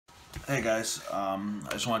Hey guys, I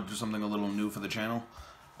just wanted to do something a little new for the channel.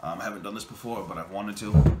 I haven't done this before, but I've wanted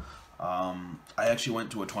to. I actually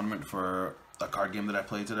went to a tournament for a card game that I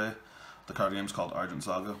played today. The card game is called Argent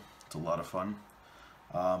Saga. It's a lot of fun.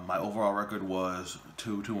 My overall record was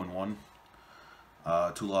 2-2-1.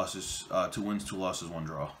 2 losses, 2 wins, 2 losses, 1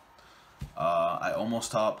 draw. I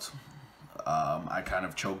almost topped. I kind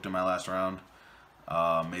of choked in my last round.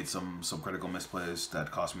 Made some critical misplays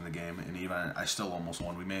that cost me the game, and even I still almost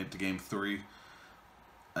won. We made it to game 3,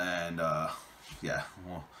 and yeah,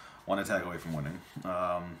 well, 1 attack away from winning.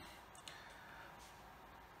 A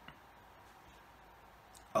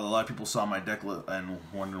lot of people saw my deck and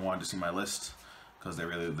wanted to see my list because they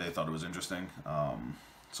thought it was interesting.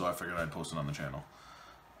 So I figured I'd post it on the channel.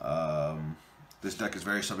 This deck is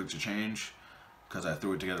very subject to change because I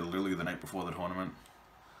threw it together literally the night before the tournament.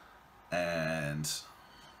 And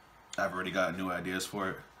I've already got new ideas for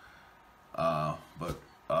it. But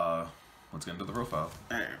let's get into the profile.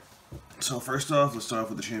 Alright. So first off, let's start off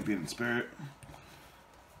with the Champion in Spirit.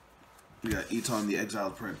 We got Eton the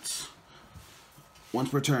Exiled Prince. Once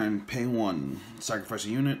per turn, pay 1. Sacrifice a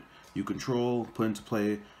unit you control. Put into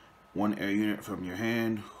play 1 air unit from your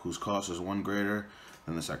hand whose cost is 1 greater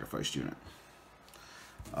than the sacrificed unit.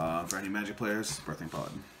 For any Magic players, Birthing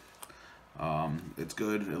Pod. It's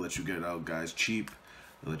good. It lets you get out guys cheap.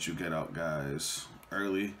 It lets you get out guys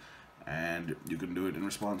early, and you can do it in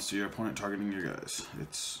response to your opponent targeting your guys.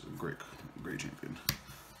 It's a great champion.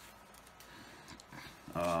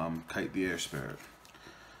 Kite the Air Spirit.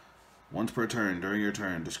 Once per turn, during your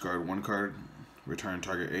turn, discard 1 card. Return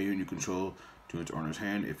target A unit you control to its owner's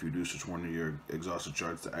hand. If you do, switch 1 of your exhausted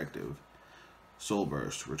shards to active. Soul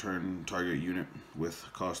Burst. Return target unit with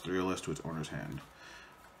cost 3 or less to its owner's hand.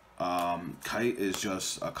 Kite is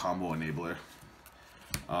just a combo enabler.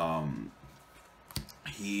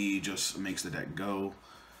 He just makes the deck go.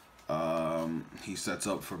 He sets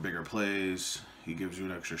up for bigger plays. He gives you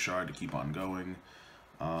an extra shard to keep on going.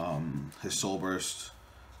 His Soul Burst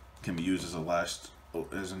can be used as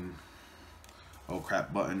an oh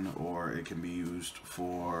crap button, or it can be used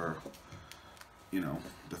for, you know,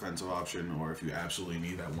 defensive option, or if you absolutely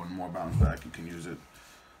need that 1 more bounce back, you can use it.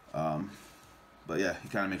 But yeah, he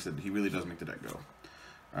kind of makes it. He really does make the deck go.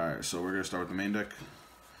 All right, so we're gonna start with the main deck.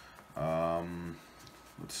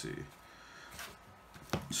 Let's see.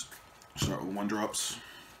 Start with 1 drops.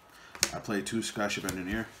 I play 2 Skyship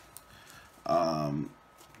Engineer.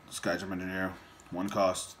 Skyship Engineer, 1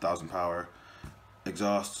 cost, 1000 power.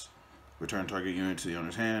 Exhausts. Return target unit to the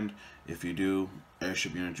owner's hand. If you do,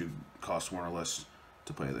 airship unit you cost 1 or less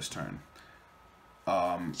to play this turn.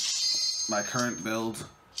 My current build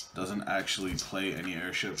doesn't actually play any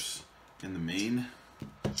airships in the main,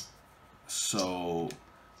 so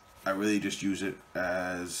I really just use it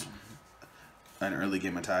as an early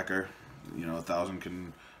game attacker. You know, 1000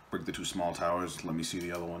 can break the 2 small towers. Let me see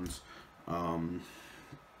the other ones. And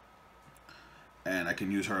I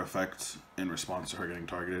can use her effect in response to her getting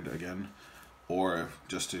targeted again, or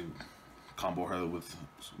just to combo her with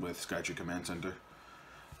Skytree Command Center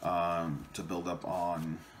to build up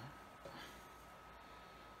on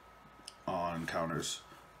counters.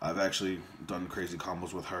 I've actually done crazy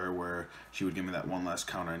combos with her where she would give me that 1 last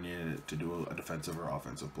counter I needed to do a defensive or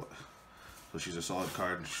offensive play. So she's a solid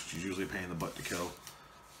card. She's usually a pain in the butt to kill,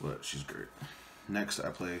 but she's great. Next,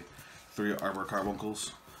 I play 3 Arbor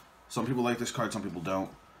Carbuncles. Some people like this card, some people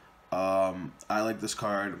don't. I like this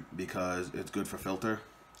card because it's good for filter.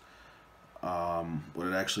 What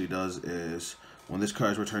it actually does is, when this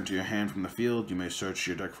card is returned to your hand from the field, you may search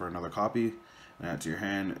your deck for another copy and add to your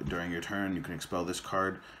hand. During your turn, you can expel this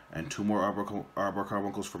card and 2 more Arbor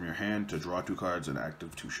Carbuncles from your hand to draw 2 cards and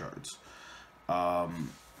active 2 shards.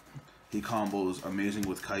 He combos amazing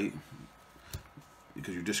with Kite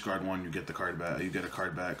because you discard 1, you get the card back. You get a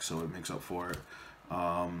card back, so it makes up for it.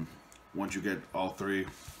 Once you get all 3,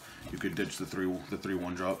 you could ditch the 3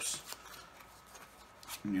 1-drops.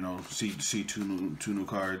 You know, see 2 new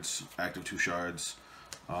cards, active 2 shards.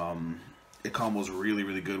 It combos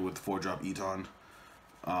really good with 4-drop Eton,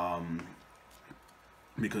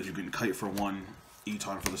 because you can Kite for 1,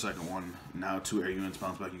 Eton for the second one. Now 2 air units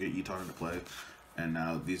bounce back, you get Eton into play, and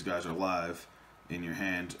now these guys are live in your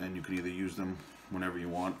hand, and you can either use them whenever you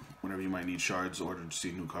want, whenever you might need shards or to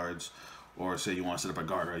see new cards, or say you want to set up a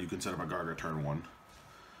Garga, you can set up a Garga turn 1.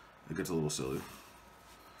 It gets a little silly.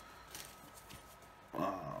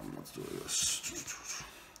 Let's do this.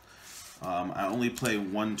 I only play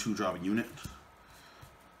 1 2-drop unit,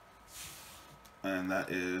 and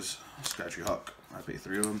that is Skytree Hawk. I pay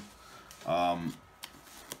 3 of them.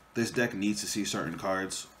 This deck needs to see certain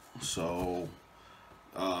cards, so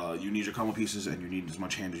You need your combo pieces and you need as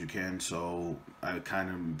much hand as you can, so I kind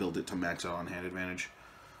of build it to max out on hand advantage.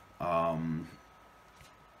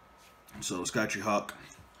 So Skytree Hawk,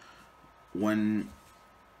 when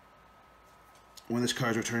this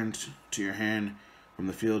card is returned to your hand from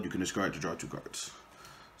the field, you can discard it to draw 2 cards.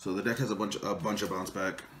 So the deck has a bunch of bounce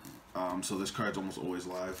back. So this card's almost always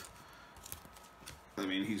live. I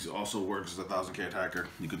mean, he also works as a 1000k attacker.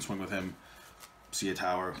 You can swing with him, see a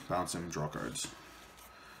tower, bounce him, draw cards.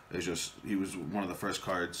 It's just, he was one of the first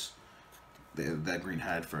cards that green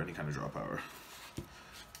had for any kind of draw power.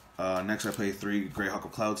 Next I play 3 Greyhawk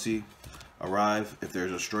of Cloudsea. Arrive, if there's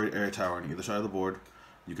a destroyed area tower on either side of the board,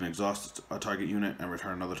 you can exhaust a target unit and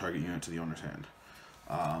return another target unit to the owner's hand.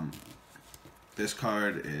 This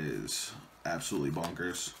card is absolutely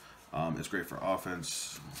bonkers. It's great for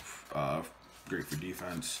offense, great for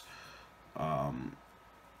defense,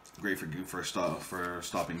 great for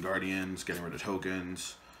stopping guardians, getting rid of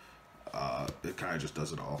tokens. It kind of just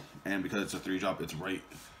does it all. And because it's a 3-drop, it's right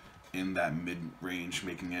in that mid-range,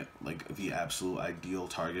 making it like the absolute ideal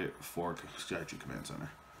target for Skytree Command Center.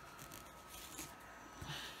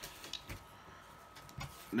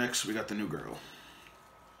 Next, we got the new girl.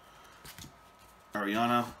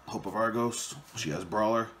 Ariana, Hope of Argos. She has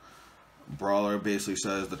Brawler. Brawler basically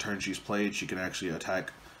says the turn she's played, she can actually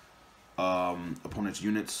attack opponent's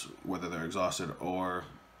units, whether they're exhausted or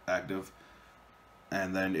active.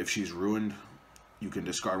 And then if she's ruined, you can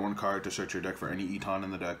discard 1 card to search your deck for any Eton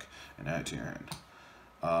in the deck and add it to your hand.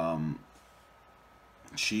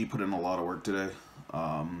 She put in a lot of work today.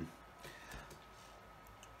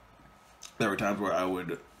 There were times where I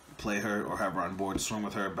would play her or have her on board, swing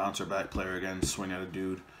with her, bounce her back, play her again, swing at a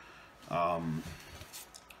dude.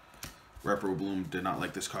 Repro Bloom did not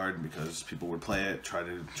like this card because people would play it, try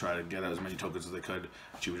to get as many tokens as they could.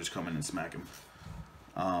 She would just come in and smack him.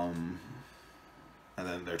 And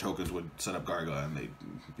then their tokens would set up Garga and they'd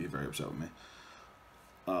be very upset with me.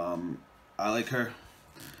 I like her.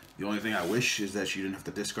 The only thing I wish is that she didn't have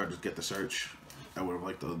to discard to get the search. I would have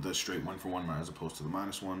liked the straight 1-for-1 as opposed to the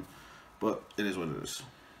 -1. But it is what it is.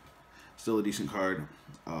 Still a decent card.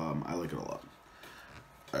 I like it a lot.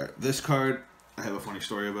 Alright, this card I have a funny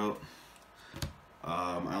story about.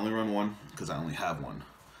 I only run 1 because I only have 1.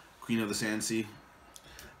 Queen of the Sandsea.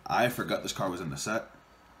 I forgot this card was in the set.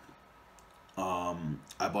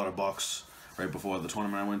 I bought a box right before the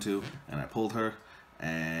tournament I went to, and I pulled her,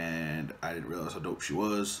 and I didn't realize how dope she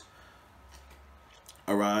was.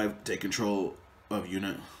 Arrive, take control of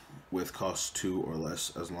unit with cost 2 or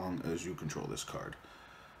less as long as you control this card.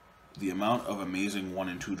 The amount of amazing 1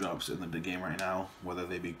 and 2 drops in the game right now, whether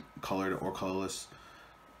they be colored or colorless,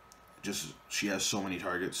 just, she has so many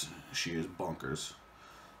targets. She is bonkers.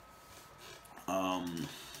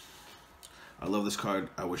 I love this card.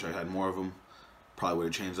 I wish I had more of them. Probably would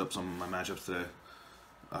have changed up some of my matchups today.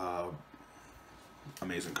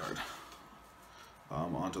 Amazing card.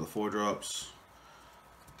 On to the 4 drops.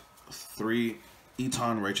 3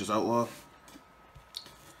 Eton Righteous Outlaw.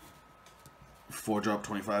 4-drop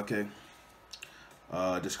 25k.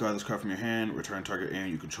 Discard this card from your hand. Return target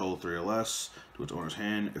area you control 3 or less to its owner's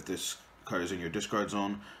hand. If this card is in your discard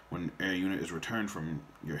zone, when area unit is returned from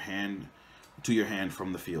your hand to your hand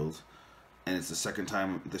from the field, and it's the second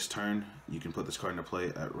time this turn, you can put this card into play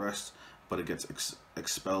at rest, but it gets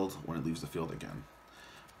expelled when it leaves the field again.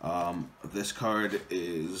 This card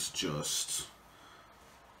is just...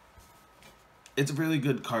 it's a really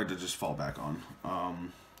good card to just fall back on.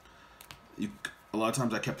 A lot of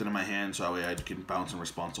times I kept it in my hand so that way I can bounce in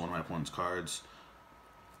response to one of my opponent's cards.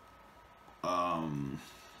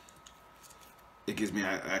 It gives me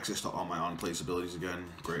access to all my on-place abilities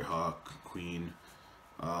again. Greyhawk, Queen.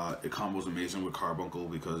 It combos amazing with Carbuncle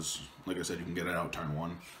because, like I said, you can get it out turn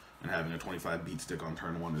 1, and having a 25 beat stick on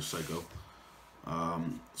turn 1 is psycho.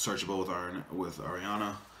 Searchable with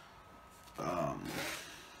Ariana.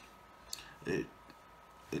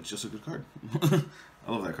 It's just a good card.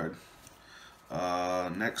 I love that card.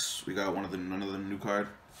 Next we got another new card.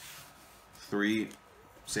 3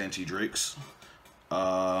 Santee Drakes.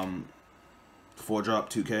 4-drop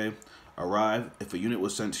 2k. Arrive. If a unit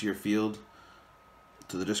was sent to your field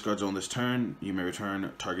to the discard zone this turn, you may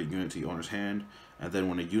return target unit to the owner's hand, and then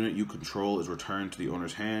when a unit you control is returned to the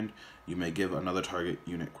owner's hand, you may give another target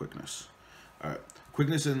unit quickness. Alright,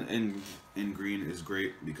 quickness in green is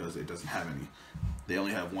great because it doesn't have any. They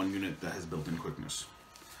only have 1 unit that has built-in quickness.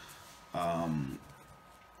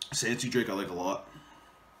 Santee Drake I like a lot.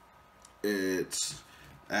 It's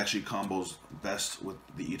actually combos best with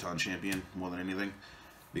the Eton champion more than anything,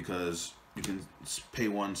 because you can pay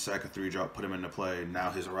 1, sack a 3-drop, put him into play.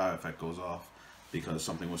 Now his Arrive effect goes off because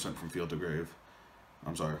something was sent from field to grave.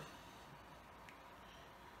 I'm sorry.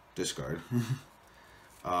 Discard.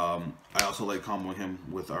 I also like comboing him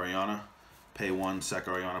with Ariana. Pay 1, sack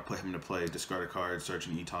Ariana, put him to play, discard a card, search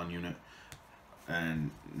an Eton unit,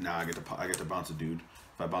 and now I get to bounce a dude.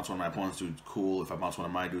 If I bounce one of my opponent's dudes, cool. If I bounce one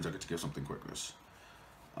of my dudes, I get to give something quickness.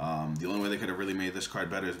 The only way they could have really made this card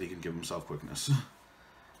better is if he can give himself quickness.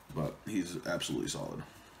 But he's absolutely solid.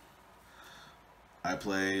 I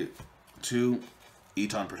play 2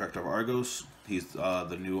 Eton Protector of Argos. He's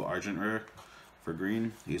the new Argent rare for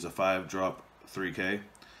green. He's a 5-drop 3K.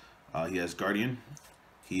 He has Guardian.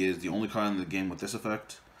 He is the only card in the game with this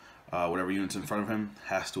effect. Whatever unit's in front of him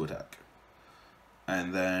has to attack.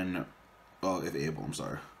 And then, oh, if able, I'm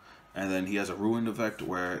sorry. And then he has a Ruined effect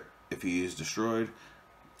where if he is destroyed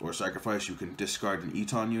or sacrificed, you can discard an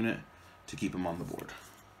Eton unit to keep him on the board.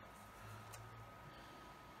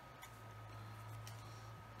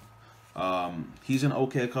 He's an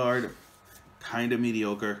okay card, kind of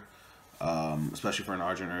mediocre, especially for an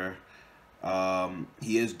Argent rare.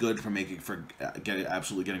 He is good for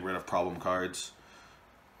absolutely getting rid of problem cards.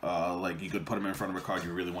 Like you could put him in front of a card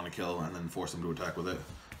you really want to kill and then force him to attack with it,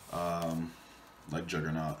 like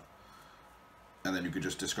Juggernaut. And then you could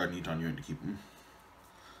just discard an Eton unit to keep him.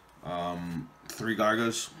 3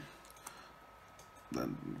 Gargas.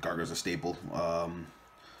 Garga's a staple.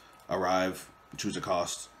 Arrive, choose a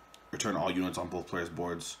cost, return all units on both players'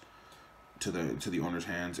 boards to the owner's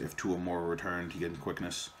hands. If 2 or more are returned, he gets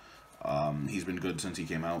quickness. He's been good since he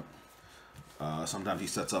came out. Sometimes he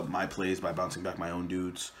sets up my plays by bouncing back my own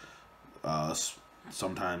dudes.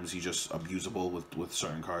 Sometimes he's just abusable with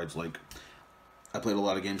certain cards. Like, I played a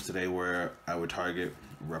lot of games today where I would target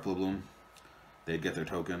Reploom. They'd get their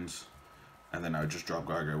tokens, and then I would just drop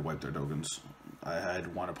Garga and wipe their tokens. I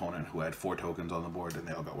had one opponent who had 4 tokens on the board, and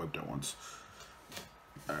they all got wiped at once.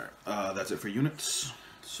 Alright, that's it for units.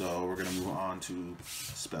 So we're going to move on to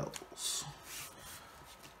spells.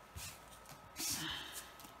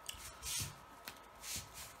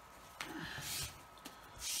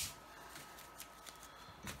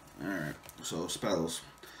 Alright, so spells.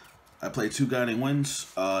 I play 2 Guiding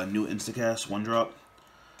Winds, new Instacast, 1-drop.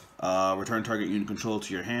 Return target unit control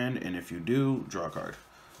to your hand, and if you do, draw a card.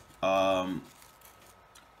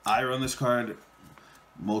 I run this card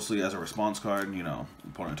mostly as a response card. You know,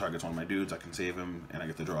 opponent targets one of my dudes, I can save him, and I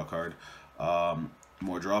get to draw a card.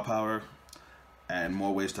 More draw power, and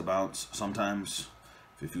more ways to bounce. Sometimes,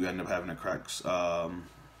 if you end up having to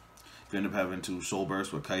if you end up having to Soul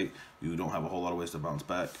Burst with Kite, you don't have a whole lot of ways to bounce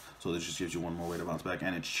back. So this just gives you one more way to bounce back,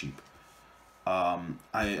 and it's cheap. I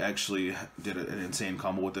actually did an insane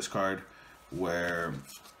combo with this card where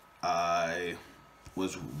I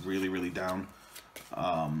was really down.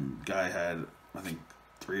 Guy had, I think,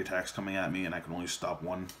 3 attacks coming at me, and I could only stop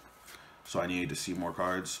 1, so I needed to see more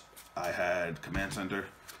cards. I had Command Center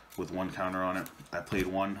with 1 counter on it. I played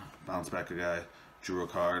 1, bounced back a guy, drew a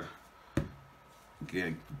card,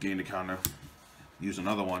 gained a counter, used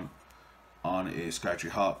another one on a Scratchy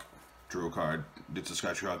Hawk, drew a card, did the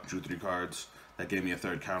Scratchy Hawk, drew 3 cards. That gave me a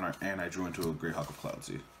 3rd counter, and I drew into a Great Hawk of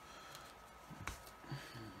Cloudsea.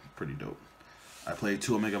 Pretty dope. I played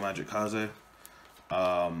 2 Omega Magic Kaze.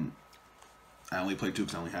 I only played 2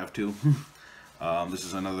 because I only have 2. This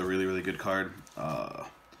is another really good card.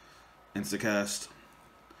 Instacast.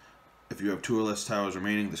 If you have 2 or less towers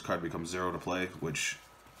remaining, this card becomes 0 to play, which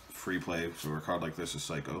free play for a card like this is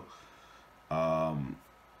psycho.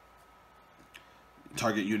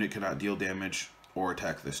 Target unit cannot deal damage or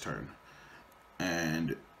attack this turn,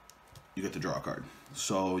 and you get to draw a card.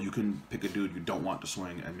 So you can pick a dude you don't want to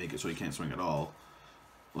swing and make it so he can't swing at all.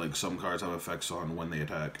 Like some cards have effects on when they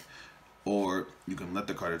attack. Or you can let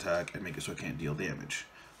the card attack and make it so it can't deal damage.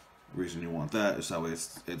 The reason you want that is that way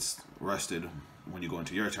it's rested when you go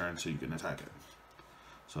into your turn so you can attack it.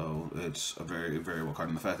 So it's a very well card.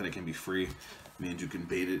 And the fact that it can be free means you can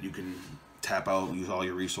bait it, you can tap out, use all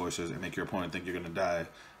your resources, and make your opponent think you're going to die,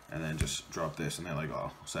 and then just drop this, and they're like,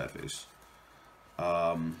 oh, sad face.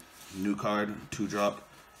 New card, 2-drop,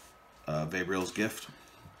 Vabriel's Gift.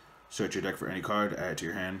 Search your deck for any card, add it to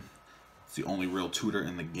your hand. It's the only real tutor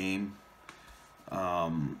in the game.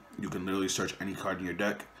 You can literally search any card in your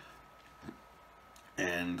deck,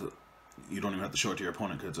 and you don't even have to show it to your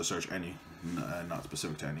opponent because it's a search any, not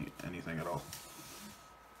specific to anything at all.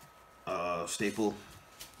 Staple,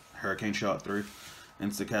 Hurricane Shot 3,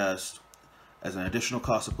 Instacast. As an additional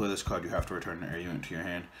cost to play this card, you have to return an air unit to your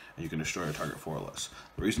hand, and you can destroy a target 4 or less.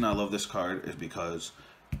 The reason I love this card is because,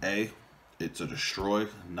 A, it's a destroy,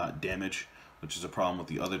 not damage, which is a problem with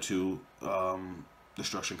the other 2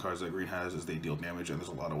 destruction cards that green has, is they deal damage, and there's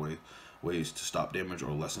a lot of ways to stop damage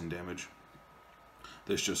or lessen damage.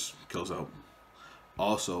 This just kills out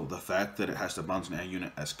Also, the fact that it has to bounce an air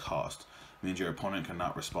unit as cost means your opponent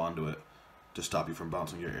cannot respond to it to stop you from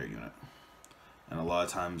bouncing your air unit. And a lot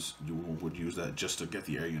of times you would use that just to get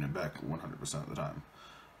the air unit back 100% of the time.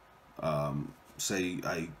 Say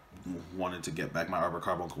I wanted to get back my Arbor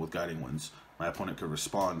Carbuncle with Guiding Winds. My opponent could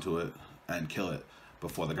respond to it and kill it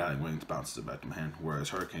before the Guiding Winds bounces it back to my hand, whereas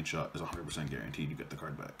Hurricane Shot is 100% guaranteed you get the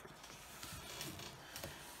card back.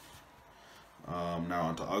 Now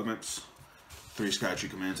on to Augments. 3 Skytree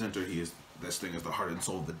Command Center. This thing is the heart and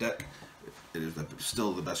soul of the deck. It is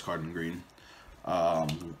still the best card in green. A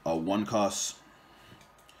 1-cost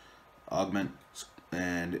Augment,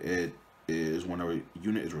 and it is whenever a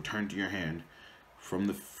unit is returned to your hand from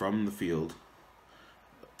the field,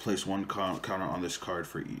 place 1 counter on this card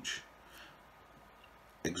for each.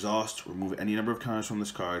 Exhaust, remove any number of counters from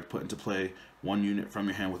this card, put into play 1 unit from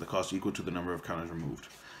your hand with a cost equal to the number of counters removed.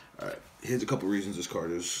 Alright, here's a couple reasons this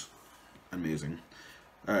card is amazing.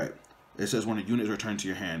 Alright, it says when a unit is returned to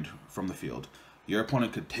your hand from the field, your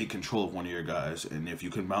opponent could take control of one of your guys, and if you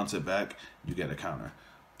can bounce it back, you get a counter.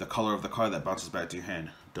 The color of the card that bounces back to your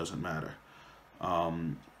hand doesn't matter.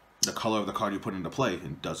 The color of the card you put into play,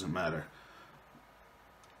 it doesn't matter.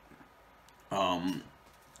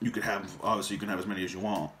 You could have, obviously you can have as many as you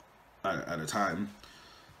want at a time.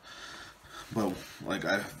 But like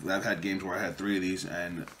I've had games where I had 3 of these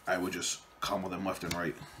and I would just combo them left and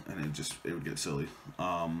right, and it would get silly.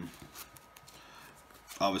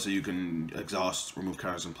 Obviously you can exhaust, remove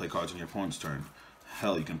counters, and play cards on your opponent's turn.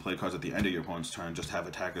 Hell, you can play cards at the end of your opponent's turn, just have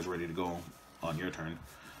attackers ready to go on your turn.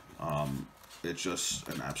 It's just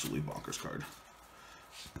an absolutely bonkers card.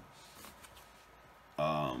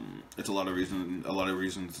 It's a lot of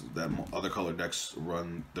reasons that other colored decks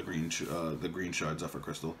run the green shard Zephyr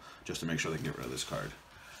Crystal just to make sure they can get rid of this card.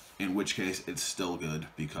 In which case, it's still good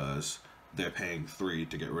because they're paying 3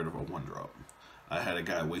 to get rid of a 1-drop. I had a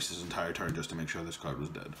guy waste his entire turn just to make sure this card was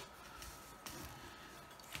dead.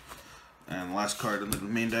 And last card in the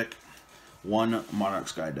main deck, 1 Monarch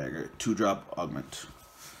Sky Dagger, 2-drop Augment.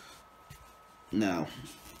 Now,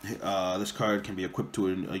 this card can be equipped to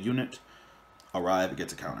a unit. Arrive, it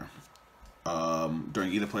gets a counter.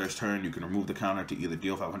 During either player's turn, you can remove the counter to either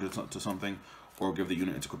deal 500 to something or give the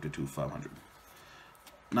unit it's equipped to 500.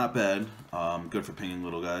 Not bad, good for pinging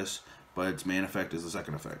little guys, but its main effect is the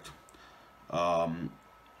second effect.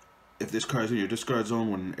 If this card is in your discard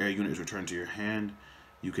zone, when an air unit is returned to your hand,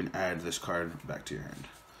 you can add this card back to your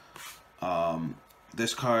hand.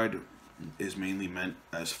 This card is mainly meant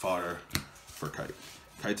as fodder for Kite.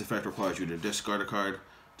 Kite's effect requires you to discard a card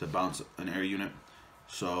to bounce an air unit.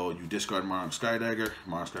 So you discard Monarch Sky Dagger.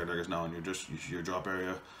 Monarch Sky Dagger is now in your drop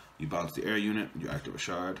area. You bounce the air unit, you activate a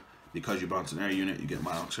shard. Because you bounce an air unit, you get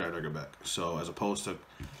Monarch Sky Dagger back. So as opposed to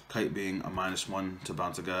Kite being a -1 to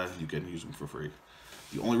bounce a guy, you can use him for free.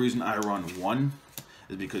 The only reason I run 1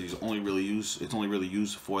 is because it's only really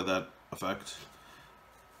used for that effect.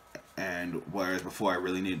 And whereas before I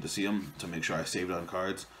really needed to see him to make sure I saved on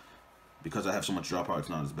cards, because I have so much drop out, it's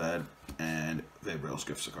not as bad. And Vapor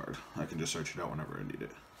skips a card. I can just search it out whenever I need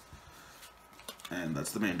it. And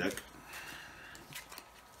that's the main deck.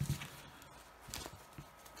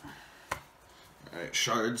 Alright,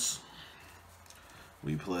 shards.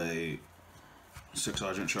 We play 6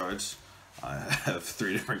 Argent Shards. I have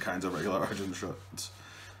 3 different kinds of regular Argent Shards.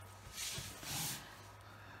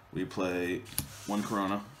 We play 1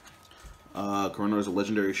 Corona. Corona is a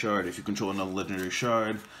legendary shard. If you control another legendary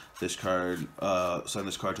shard, this card, send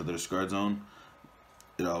this card to the discard zone.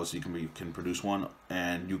 It obviously can produce 1,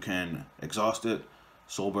 and you can exhaust it,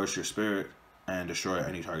 soul burst your spirit, and destroy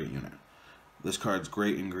any target unit. This card's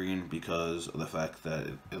great in green because of the fact that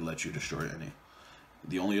it lets you destroy any.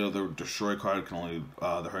 The only other destroy card can only,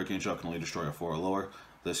 the Hurricane Shot can only destroy a 4 or lower.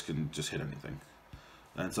 This can just hit anything.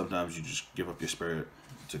 And sometimes you just give up your spirit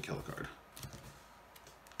to kill a card.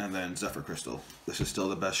 And then Zephyr Crystal. This is still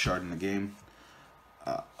the best shard in the game.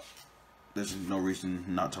 There's no reason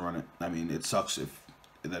not to run it. I mean, it sucks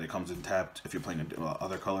that it comes in tapped if you're playing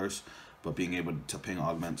other colors, but being able to ping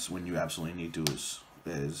augments when you absolutely need to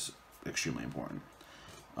is extremely important.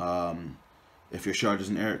 If your shard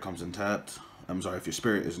isn't air, it comes in tapped. I'm sorry, if your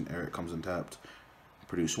spirit isn't air, it comes in tapped.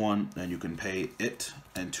 Produce 1, and you can pay it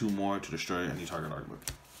and 2 more to destroy any target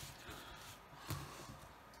augment.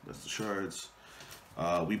 That's the shards.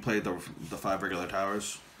 We played the 5 regular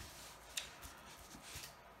towers.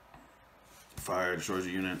 Fire destroys a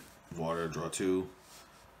unit. Water, draw 2.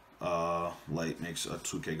 Light makes a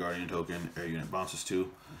 2k Guardian token. Air unit bounces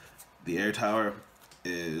 2. The air tower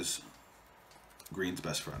is green's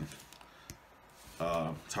best friend.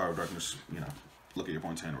 Tower of Darkness, look at your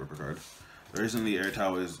opponent's hand and rip a card. The reason the air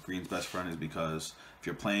tower is green's best friend is because if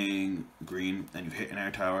you're playing green and you hit an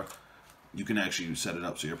air tower, you can actually set it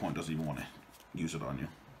up so your opponent doesn't even want to use it on you.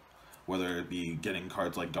 Whether it be getting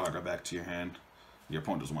cards like Dagger back to your hand, your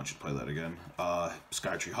opponent doesn't want you to play that again.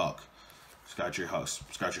 Skytree Hawk.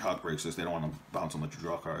 Skytree Hawk breaks this. They don't want to bounce and let you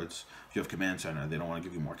draw cards. If you have Command Center, they don't want to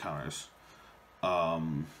give you more counters. I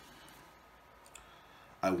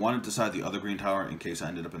wanted to side the other green tower in case I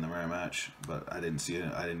ended up in the mirror match, but I didn't see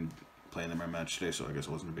it. I didn't play in the mirror match today, so I guess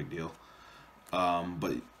it wasn't a big deal.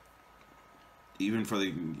 But even for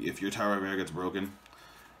if your tower mirror gets broken,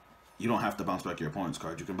 you don't have to bounce back your opponent's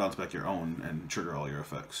card. You can bounce back your own and trigger all your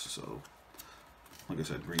effects. So, like I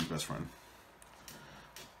said, green's best friend.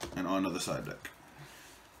 And on to the side deck.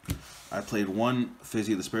 I played one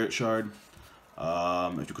Fizzy the Spirit Shard.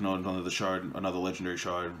 If you can own another shard, another legendary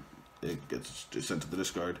shard, it gets sent to the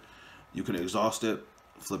discard. You can exhaust it,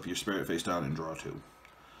 flip your spirit face down, and draw 2.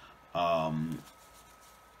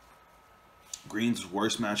 Green's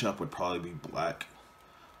worst matchup would probably be black,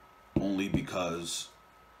 only because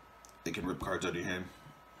it can rip cards out of your hand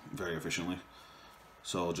very efficiently.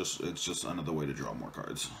 So it's just another way to draw more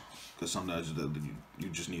cards, because sometimes you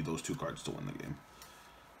just need those 2 cards to win the game.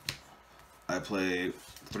 I play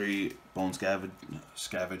 3 Bone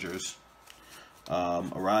Scavengers.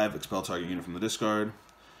 Arrive, expel target unit from the discard.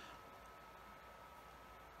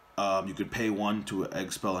 You could pay 1 to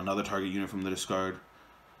expel another target unit from the discard,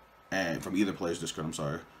 and from either player's discard, I'm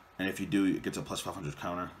sorry. And if you do, it gets a plus 500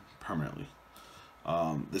 counter permanently.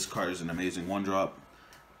 This card is an amazing 1-drop.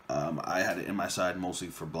 I had it in my side mostly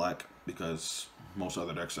for black, because most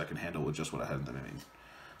other decks I can handle with just what I had in the main.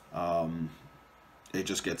 It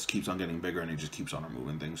just keeps on getting bigger, and it just keeps on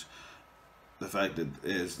removing things. The fact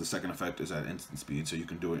is the second effect is at instant speed, so you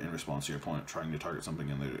can do it in response to your opponent trying to target something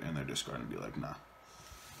in their discard and be like, nah.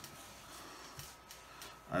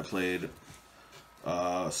 I played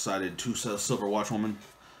sided 2 Silver Watchwoman,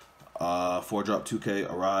 4-drop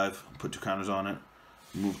 2k, arrive, put 2 counters on it,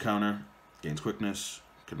 remove counter, gains quickness,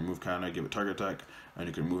 can remove counter, give it target attack, and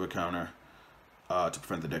you can remove a counter to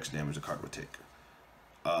prevent the deck's damage the card would take.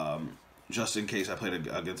 Just in case I played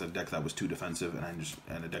against a deck that was too defensive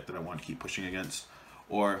and a deck that I wanted to keep pushing against,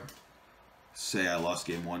 or say I lost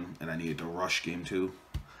game 1 and I needed to rush game 2,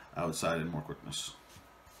 I would side in more quickness.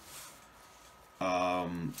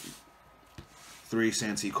 3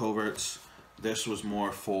 Sandsea Coverts. This was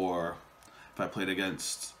more for if I played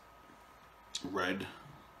against blue,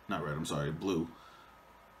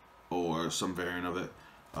 or some variant of it.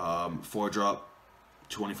 4-drop,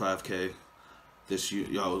 25k.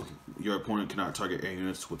 Your opponent cannot target air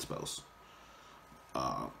units with spells.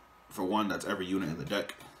 For 1, that's every unit in the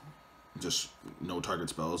deck. Just no target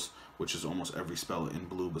spells, which is almost every spell in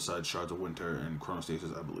blue besides Shards of Winter and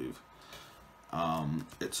Chronostasis, I believe.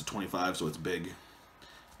 It's a 25, so it's big,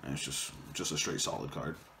 and it's just a straight solid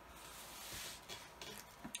card.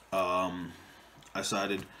 I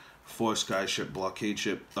sided 4 Skytree Blockade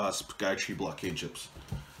Ships,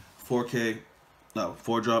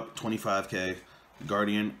 4-drop, 25k,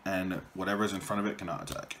 Guardian, and whatever's in front of it cannot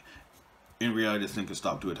attack. In reality, this thing can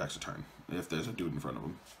stop 2 attacks a turn if there's a dude in front of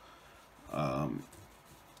him.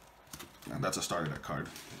 And that's a starter deck card.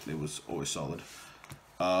 It was always solid.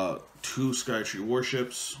 2 Skytree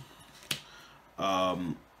Warships.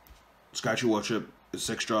 Skytree Warship is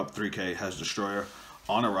 6-drop, 3k, has Destroyer.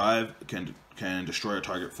 On arrive, can destroy a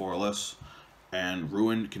target 4 or less. And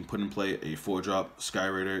Ruin can put in play a 4-drop Sky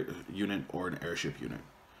Raider unit or an airship unit.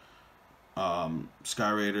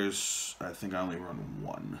 Sky Raiders, I think I only run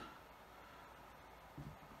 1.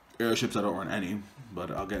 Airships, I don't run any,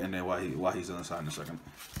 but I'll get into why he's on the side in a second.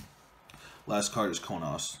 Last card is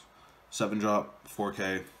Konos. 7-drop,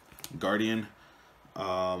 4k, Guardian.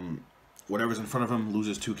 Whatever's in front of him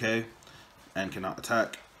loses 2k and cannot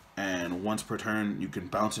attack. And once per turn, you can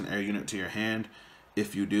bounce an air unit to your hand.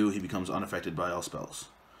 If you do, he becomes unaffected by all spells.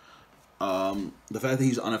 The fact that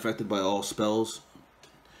he's unaffected by all spells,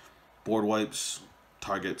 board wipes,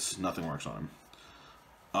 targets, nothing works on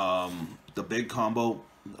him. The big combo,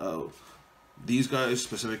 these guys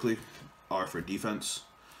specifically are for defense.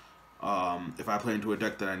 If I play into a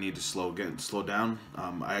deck that I need to slow down,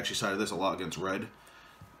 I actually sided this a lot against red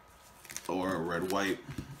or red-white.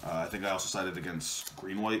 I think I also sided against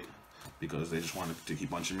green-white because they just wanted to keep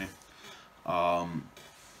punching me. I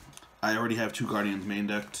already have 2 Guardians main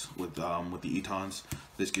decked with the Etons.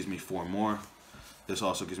 This gives me 4 more. This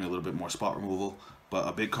also gives me a little bit more spot removal. But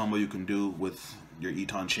a big combo you can do with your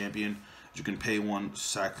Eton champion is you can pay 1,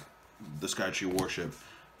 sack the Skytree Warship,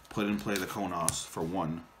 put in play the Konos for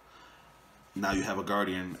 1. Now you have a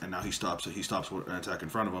Guardian, and now he stops an attack in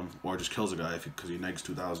front of him, or just kills a guy because he negs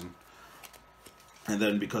 2,000. And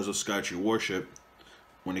then because of Skytree Warship,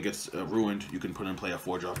 when it gets ruined, you can put in play a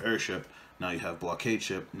 4-drop airship. Now you have blockade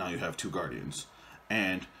ship. Now you have 2 guardians,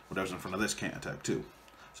 and whatever's in front of this can't attack too.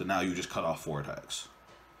 So now you just cut off 4 attacks.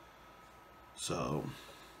 So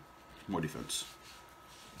more defense.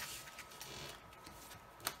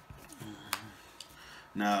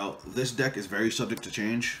 Now this deck is very subject to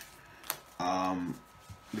change,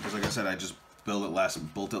 because like I said, I just built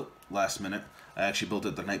it last minute. I actually built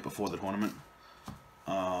it the night before the tournament.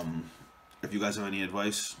 If you guys have any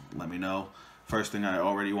advice, let me know. First thing I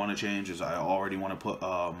already want to change is I already want to put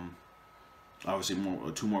obviously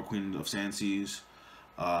 2 more Queen of Sandseas.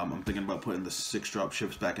 I'm thinking about putting the 6-drop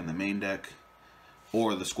ships back in the main deck,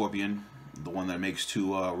 or the Scorpion, the one that makes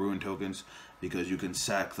 2 ruin tokens, because you can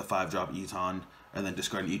sack the 5-drop Eton and then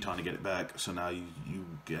discard an Eton to get it back. So now you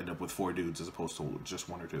end up with 4 dudes as opposed to just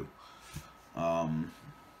 1 or 2.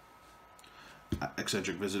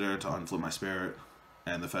 Eccentric Visitor to unflip my Spirit,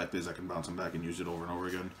 and the fact is I can bounce him back and use it over and over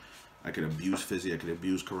again. I could abuse Fizzy, I could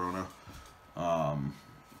abuse Corona.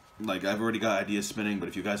 Like, I've already got ideas spinning, but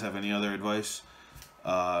if you guys have any other advice,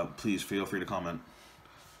 please feel free to comment.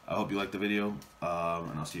 I hope you liked the video,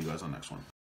 and I'll see you guys on the next one.